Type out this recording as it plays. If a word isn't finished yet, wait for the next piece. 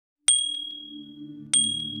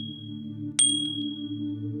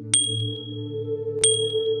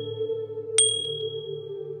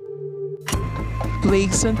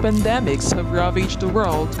Plagues and pandemics have ravaged the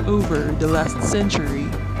world over the last century.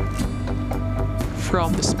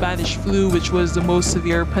 From the Spanish flu, which was the most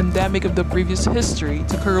severe pandemic of the previous history,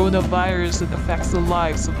 to coronavirus that affects the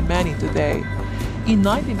lives of many today. In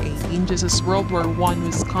 1918, just as World War I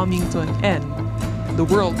was coming to an end, the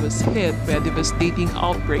world was hit by a devastating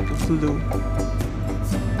outbreak of flu.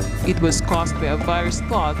 It was caused by a virus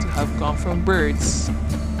thought to have come from birds.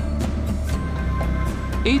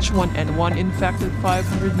 H1N1 infected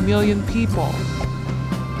 500 million people,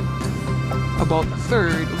 about a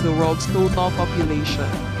third of the world's total population,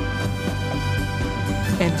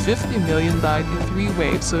 and 50 million died in 3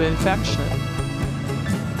 waves of infection,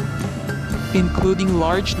 including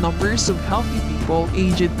large numbers of healthy people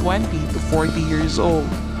aged 20 to 40 years old.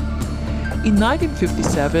 In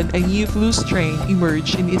 1957, a new flu strain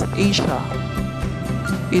emerged in East Asia.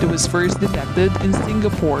 It was first detected in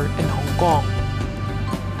Singapore and Hong Kong.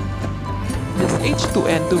 This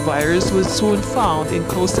H2N2 virus was soon found in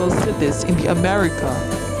coastal cities in the America.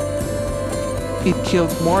 It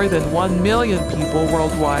killed more than 1 million people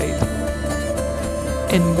worldwide,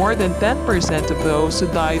 and more than 10% of those who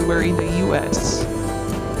died were in the US.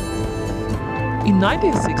 In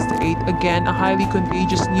 1968, again a highly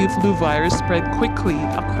contagious new flu virus spread quickly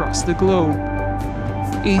across the globe.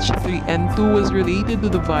 H3N2 was related to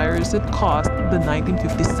the virus that caused the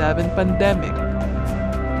 1957 pandemic.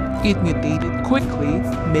 It mutated quickly,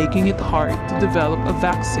 making it hard to develop a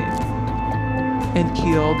vaccine, and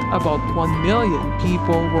killed about 1 million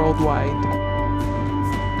people worldwide.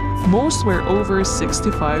 Most were over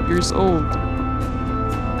 65 years old.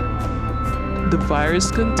 The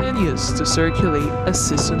virus continues to circulate as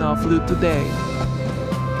seasonal flu today.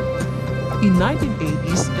 In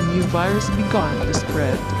 1980s, a new virus began to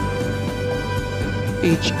spread.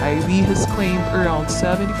 HIV has claimed around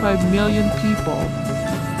 75 million people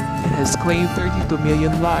and has claimed 32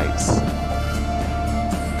 million lives.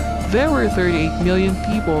 There were 38 million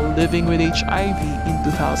people living with HIV in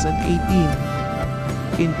 2018,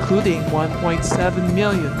 including 1.7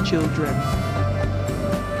 million children.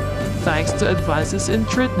 Thanks to advances in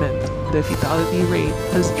treatment, the fatality rate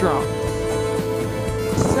has dropped.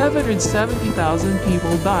 770,000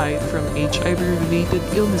 people died from HIV-related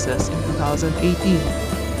illnesses in 2018,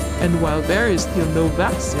 and while there is still no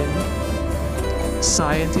vaccine,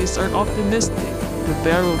 scientists are optimistic that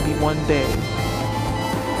there will be one day.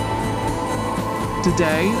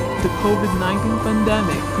 Today, the COVID-19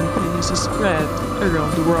 pandemic continues to spread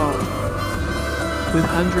around the world, with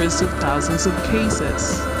hundreds of thousands of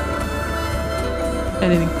cases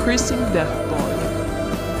and an increasing death toll.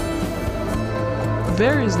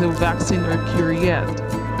 There is no vaccine or cure yet,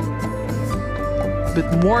 but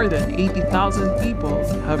more than 80,000 people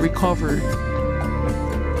have recovered.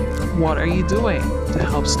 What are you doing to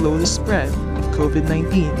help slow the spread of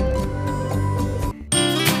COVID-19?